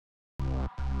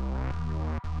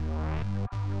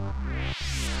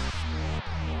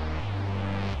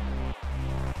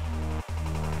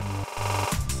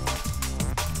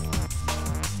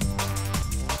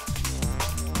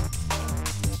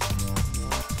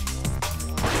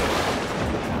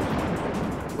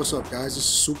What's up guys, this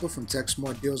is SUPA from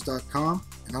TechSmartDeals.com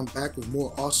and I'm back with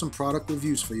more awesome product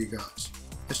reviews for you guys.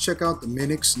 Let's check out the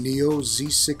Minix Neo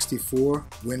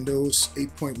Z64 Windows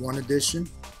 8.1 edition.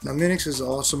 Now Minix is an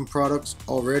awesome product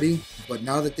already, but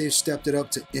now that they've stepped it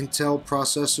up to Intel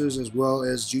processors as well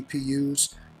as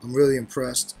GPUs, I'm really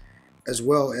impressed, as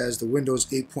well as the Windows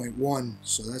 8.1,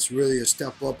 so that's really a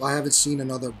step up. I haven't seen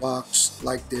another box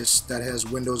like this that has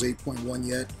Windows 8.1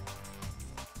 yet.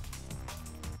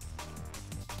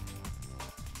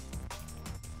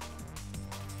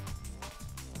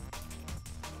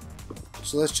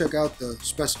 So let's check out the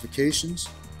specifications.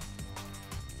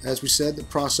 As we said, the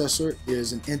processor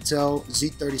is an Intel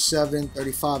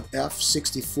Z3735F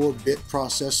 64-bit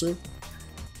processor.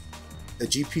 The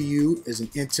GPU is an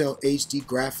Intel HD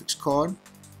graphics card.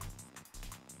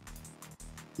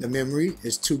 The memory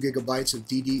is 2 GB of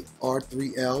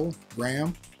DDR3L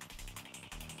RAM.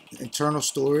 The internal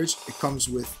storage, it comes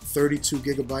with 32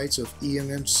 GB of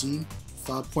eMMC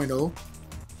 5.0.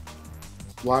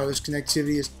 Wireless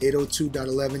connectivity is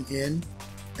 802.11n,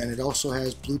 and it also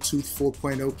has Bluetooth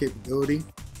 4.0 capability.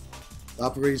 The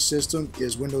operating system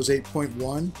is Windows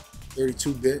 8.1,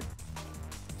 32-bit.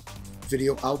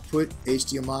 Video output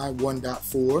HDMI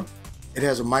 1.4. It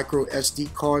has a micro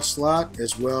SD card slot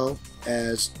as well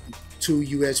as 2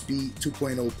 USB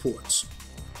 2.0 ports.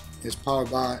 It's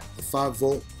powered by a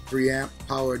 5-volt 3-amp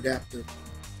power adapter.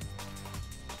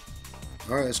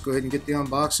 Alright, let's go ahead and get the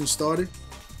unboxing started.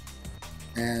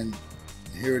 And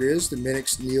here it is, the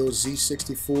Minix Neo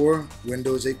Z64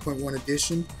 Windows 8.1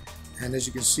 edition. And as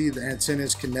you can see, the antenna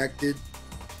is connected.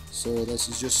 So this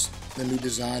is just the new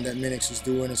design that Minix is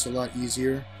doing. It's a lot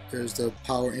easier. There's the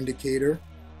power indicator.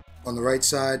 On the right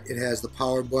side, it has the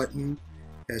power button,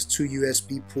 it has 2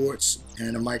 USB ports,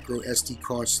 and a micro SD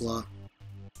card slot.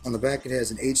 On the back, it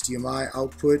has an HDMI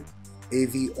output,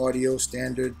 AV audio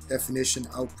standard definition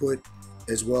output,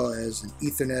 as well as an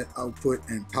Ethernet output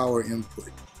and power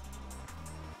input.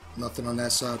 Nothing on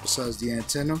that side besides the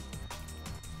antenna.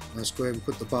 Let's go ahead and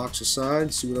put the box aside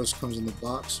and see what else comes in the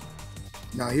box.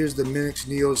 Now here's the Minix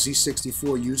Neo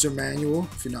Z64 user manual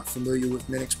if you're not familiar with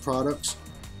Minix products.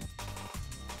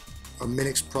 A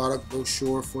Minix product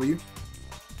brochure for you.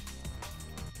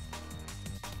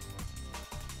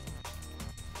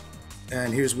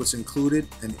 And here's what's included: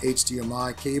 an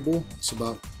HDMI cable, it's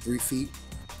about 3 feet.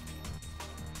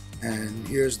 And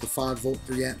here's the 5-volt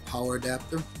 3-amp power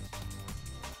adapter.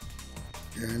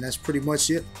 And that's pretty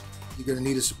much it. You're going to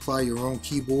need to supply your own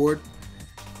keyboard,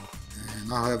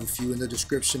 and I'll have a few in the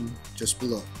description just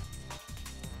below.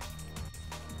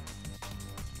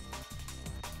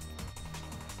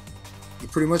 You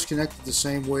pretty much connect it the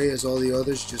same way as all the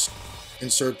others. Just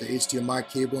insert the HDMI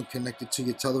cable and connect it to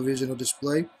your television or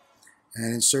display,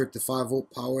 and insert the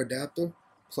 5-volt power adapter,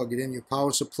 plug it in your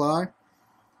power supply,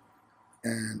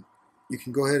 and you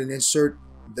can go ahead and insert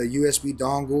the USB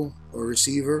dongle or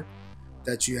receiver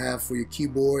that you have for your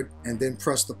keyboard, and then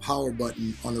press the power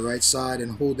button on the right side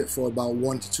and hold it for about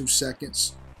 1 to 2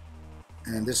 seconds.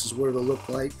 And this is what it'll look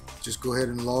like. Just go ahead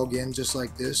and log in just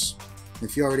like this.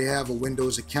 If you already have a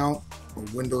Windows account or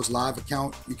Windows Live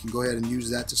account, you can go ahead and use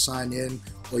that to sign in,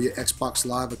 or your Xbox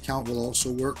Live account will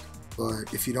also work.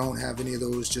 But if you don't have any of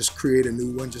those, just create a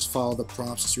new one. Just follow the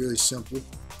prompts. It's really simple.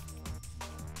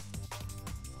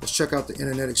 Let's check out the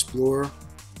Internet Explorer.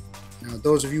 Now,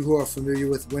 those of you who are familiar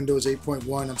with Windows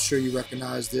 8.1, I'm sure you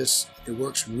recognize this. It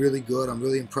works really good. I'm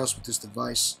really impressed with this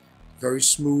device. Very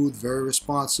smooth, very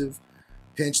responsive.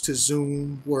 Pinch to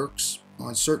zoom works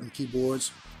on certain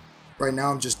keyboards. Right now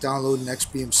I'm just downloading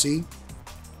XBMC,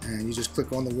 and you just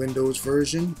click on the Windows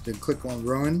version, then click on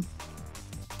Run.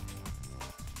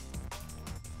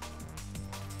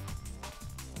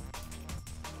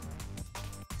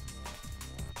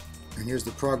 And here's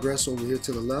the progress over here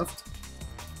to the left.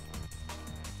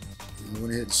 I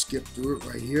went ahead and skipped through it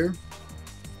right here,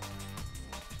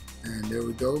 and there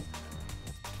we go.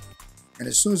 And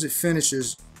as soon as it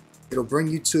finishes, it'll bring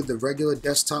you to the regular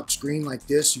desktop screen like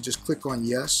this. You just click on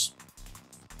yes,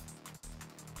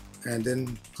 and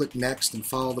then click next and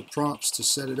follow the prompts to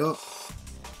set it up,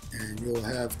 and you'll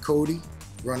have Kodi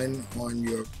running on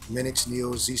your Minix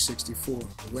Neo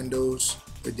Z64 Windows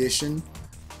edition.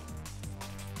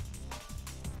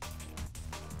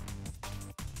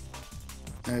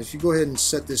 And if you go ahead and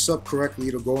set this up correctly,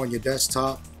 it'll go on your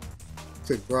desktop.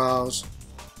 Click Browse,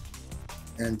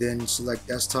 and then select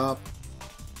Desktop.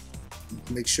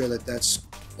 Make sure that that's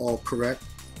all correct.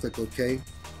 Click OK.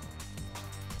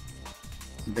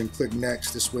 And then click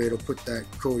Next. This way it'll put that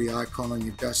Kodi icon on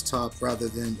your desktop rather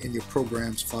than in your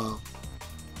Programs file.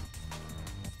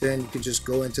 Then you can just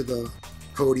go into the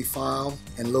Kodi file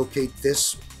and locate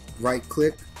this, right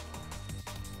click,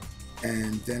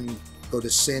 and then go to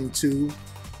Send To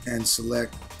and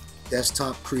select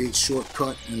Desktop Create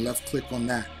Shortcut and left click on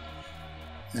that.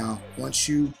 Now once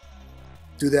you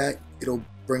do that, it'll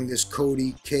bring this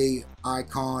Kodi K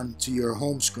icon to your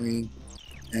home screen,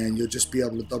 and you'll just be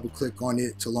able to double click on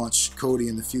it to launch Kodi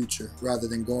in the future rather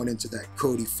than going into that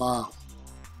Kodi file.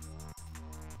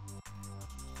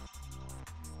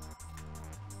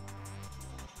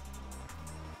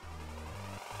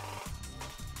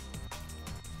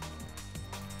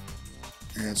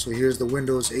 And so here's the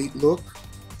Windows 8 look,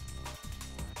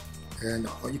 and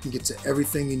you can get to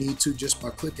everything you need to just by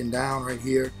clicking down right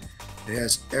here. It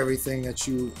has everything that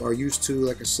you are used to.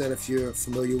 Like I said, if you're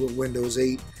familiar with Windows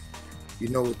 8, you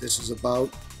know what this is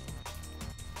about.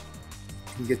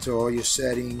 You can get to all your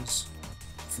settings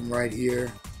from right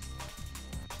here.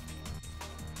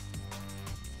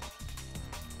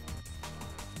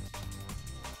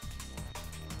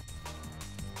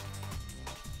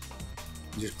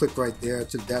 You just click right there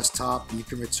to desktop, and you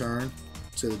can return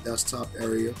to the desktop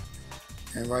area.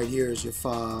 And right here is your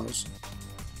files.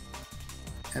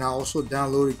 And I also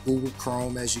downloaded Google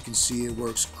Chrome. As you can see, it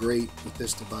works great with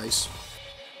this device.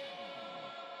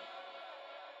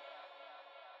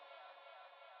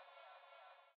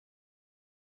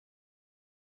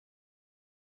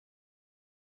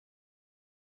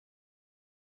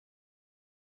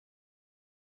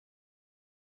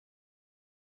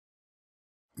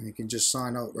 And you can just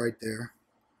sign out right there.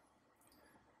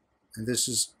 And this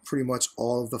is pretty much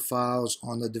all of the files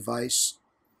on the device.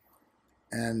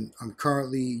 And I'm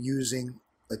currently using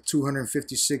a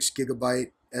 256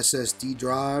 gigabyte SSD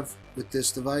drive with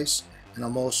this device, and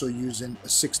I'm also using a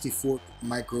 64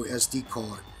 micro SD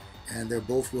card, and they're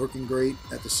both working great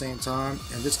at the same time.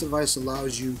 And this device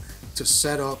allows you to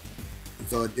set up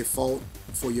the default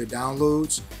for your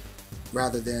downloads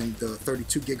rather than the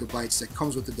 32 gigabytes that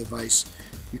comes with the device.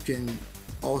 You can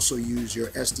also use your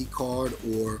SD card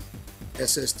or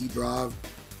SSD drive.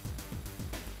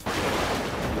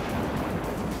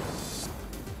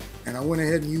 And I went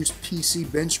ahead and used PC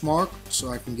Benchmark so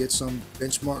I can get some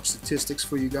benchmark statistics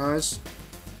for you guys.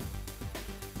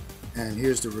 And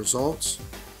here's the results.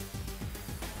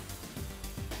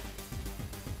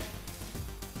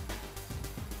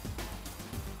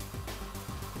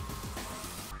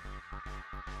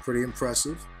 Pretty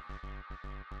impressive.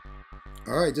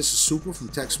 Alright, this is SUPA from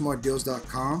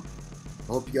TechSmartDeals.com. I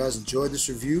hope you guys enjoyed this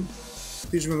review.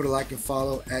 Please remember to like and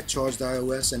follow at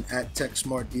CHARGEDiOS and at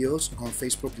TechSmartDeals on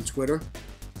Facebook and Twitter.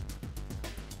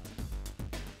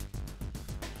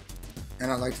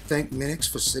 And I'd like to thank Minix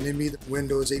for sending me the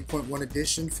Windows 8.1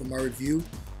 edition for my review.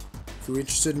 If you're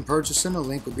interested in purchasing, a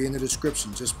link will be in the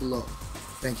description just below.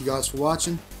 Thank you guys for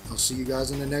watching. I'll see you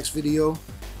guys in the next video.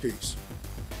 Peace.